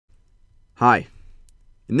Hi.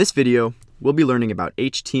 In this video, we'll be learning about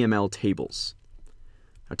HTML tables.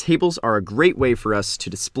 Now, tables are a great way for us to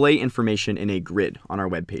display information in a grid on our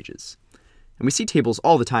web pages. And we see tables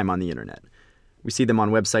all the time on the internet. We see them on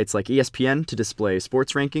websites like ESPN to display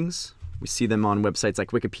sports rankings. We see them on websites like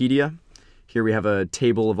Wikipedia. Here we have a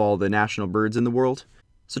table of all the national birds in the world.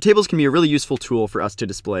 So tables can be a really useful tool for us to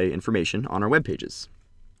display information on our web pages.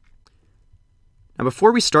 Now,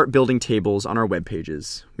 before we start building tables on our web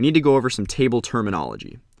pages, we need to go over some table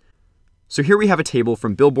terminology. So here we have a table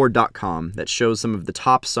from Billboard.com that shows some of the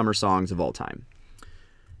top summer songs of all time.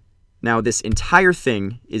 Now, this entire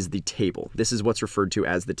thing is the table. This is what's referred to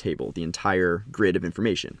as the table, the entire grid of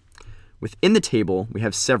information. Within the table, we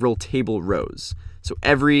have several table rows. So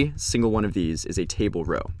every single one of these is a table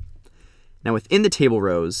row. Now, within the table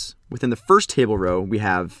rows, within the first table row, we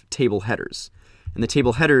have table headers. And the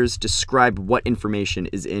table headers describe what information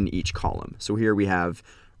is in each column. So here we have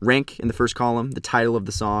rank in the first column, the title of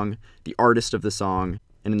the song, the artist of the song,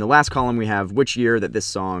 and in the last column we have which year that this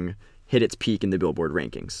song hit its peak in the Billboard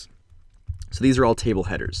rankings. So these are all table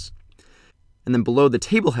headers. And then below the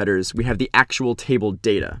table headers, we have the actual table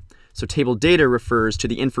data. So table data refers to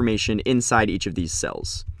the information inside each of these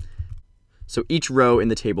cells. So each row in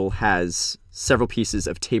the table has several pieces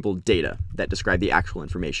of table data that describe the actual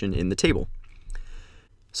information in the table.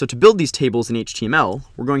 So to build these tables in HTML,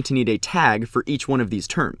 we're going to need a tag for each one of these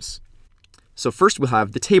terms. So first we'll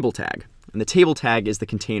have the table tag, and the table tag is the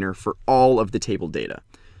container for all of the table data.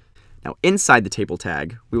 Now inside the table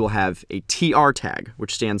tag, we will have a TR tag,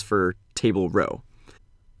 which stands for table row.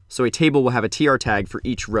 So a table will have a TR tag for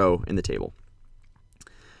each row in the table.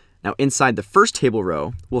 Now inside the first table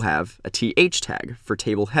row, we'll have a TH tag for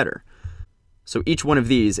table header. So each one of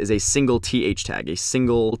these is a single TH tag, a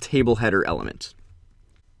single table header element.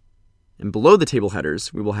 And below the table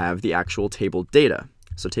headers, we will have the actual table data.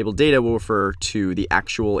 So table data will refer to the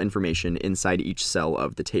actual information inside each cell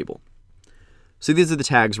of the table. So these are the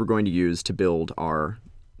tags we're going to use to build our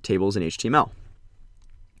tables in HTML.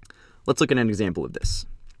 Let's look at an example of this.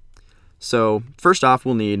 So first off,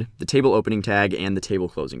 we'll need the table opening tag and the table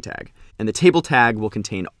closing tag. And the table tag will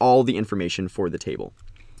contain all the information for the table.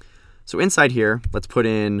 So inside here, let's put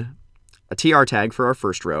in a TR tag for our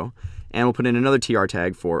first row, and we'll put in another TR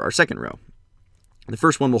tag for our second row. The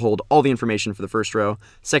first one will hold all the information for the first row.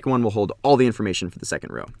 Second one will hold all the information for the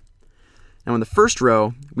second row. Now in the first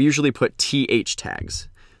row, we usually put TH tags.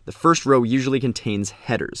 The first row usually contains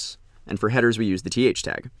headers, and for headers we use the TH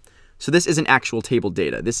tag. So this isn't actual table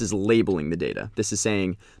data. This is labeling the data. This is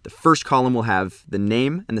saying the first column will have the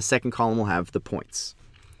name and the second column will have the points.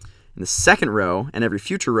 In the second row and every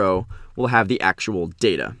future row will have the actual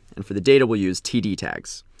data, and for the data we'll use TD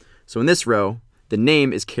tags. So in this row, the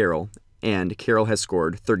name is Carol, and Carol has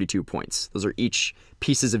scored 32 points. Those are each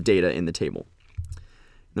pieces of data in the table.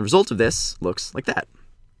 And the result of this looks like that.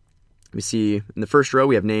 We see in the first row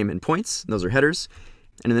we have name and points, and those are headers.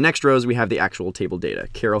 And in the next rows we have the actual table data.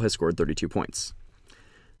 Carol has scored 32 points.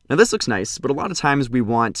 Now this looks nice, but a lot of times we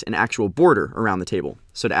want an actual border around the table.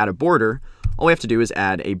 So to add a border, all we have to do is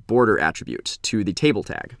add a border attribute to the table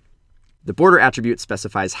tag. The border attribute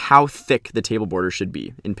specifies how thick the table border should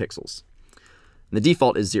be in pixels. And the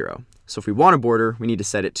default is 0. So if we want a border, we need to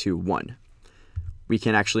set it to 1. We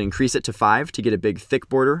can actually increase it to 5 to get a big thick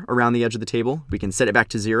border around the edge of the table. We can set it back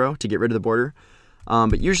to 0 to get rid of the border.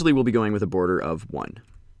 But usually we'll be going with a border of 1.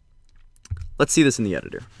 Let's see this in the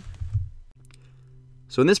editor.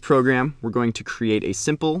 So in this program, we're going to create a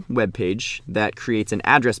simple web page that creates an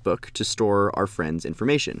address book to store our friends'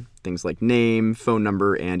 information, things like name, phone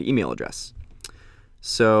number, and email address.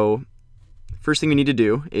 So first thing we need to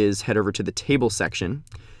do is head over to the table section,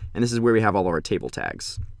 and this is where we have all of our table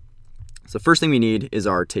tags. So the first thing we need is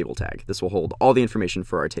our table tag. This will hold all the information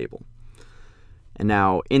for our table. And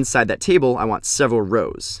now inside that table, I want several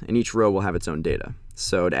rows, and each row will have its own data.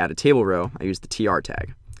 So to add a table row, I use the TR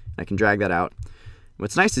tag. I can drag that out.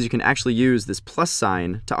 What's nice is you can actually use this plus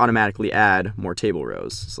sign to automatically add more table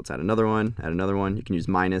rows. So let's add another one, add another one. You can use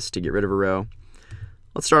minus to get rid of a row.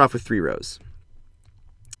 Let's start off with 3 rows.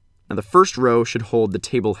 Now the first row should hold the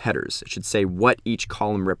table headers. It should say what each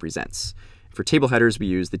column represents. For table headers, we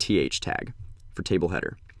use the TH tag for table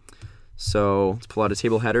header. So let's pull out a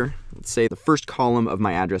table header. Let's say the first column of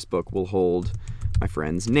my address book will hold my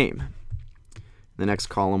friend's name. The next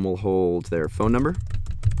column will hold their phone number.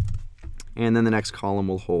 And then the next column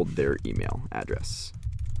will hold their email address.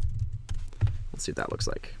 Let's see what that looks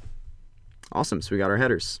like. Awesome, so we got our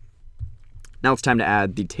headers. Now it's time to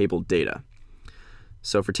add the table data.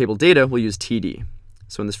 So for table data, we'll use TD.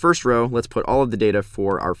 So in this first row, let's put all of the data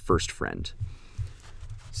for our first friend.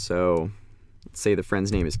 So let's say the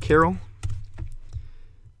friend's name is Carol.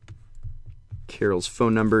 Carol's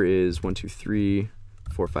phone number is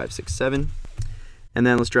 1234567. And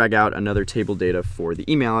then let's drag out another table data for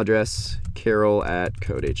the email address,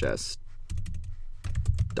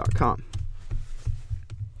 carol@codehs.com.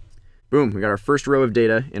 Boom, we got our first row of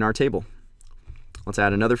data in our table. Let's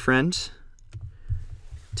add another friend.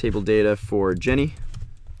 Table data for Jenny.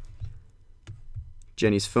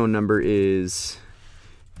 Jenny's phone number is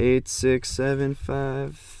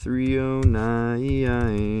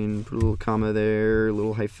 8675309. Put a little comma there, a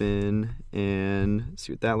little hyphen, and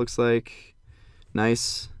see what that looks like.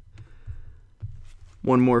 Nice.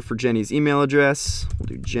 One more for Jenny's email address. We'll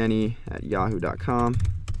do jenny@yahoo.com.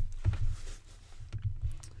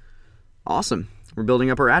 Awesome. We're building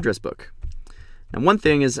up our address book. Now, one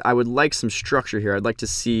thing is I would like some structure here. I'd like to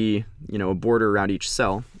see, a border around each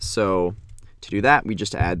cell. So to do that, we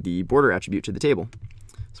just add the border attribute to the table.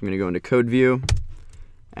 So I'm going to go into Code View,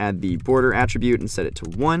 add the border attribute, and set it to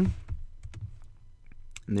 1.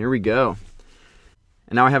 And there we go.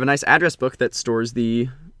 And now I have a nice address book that stores the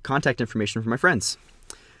contact information for my friends.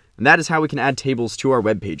 And that is how we can add tables to our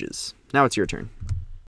web pages. Now it's your turn.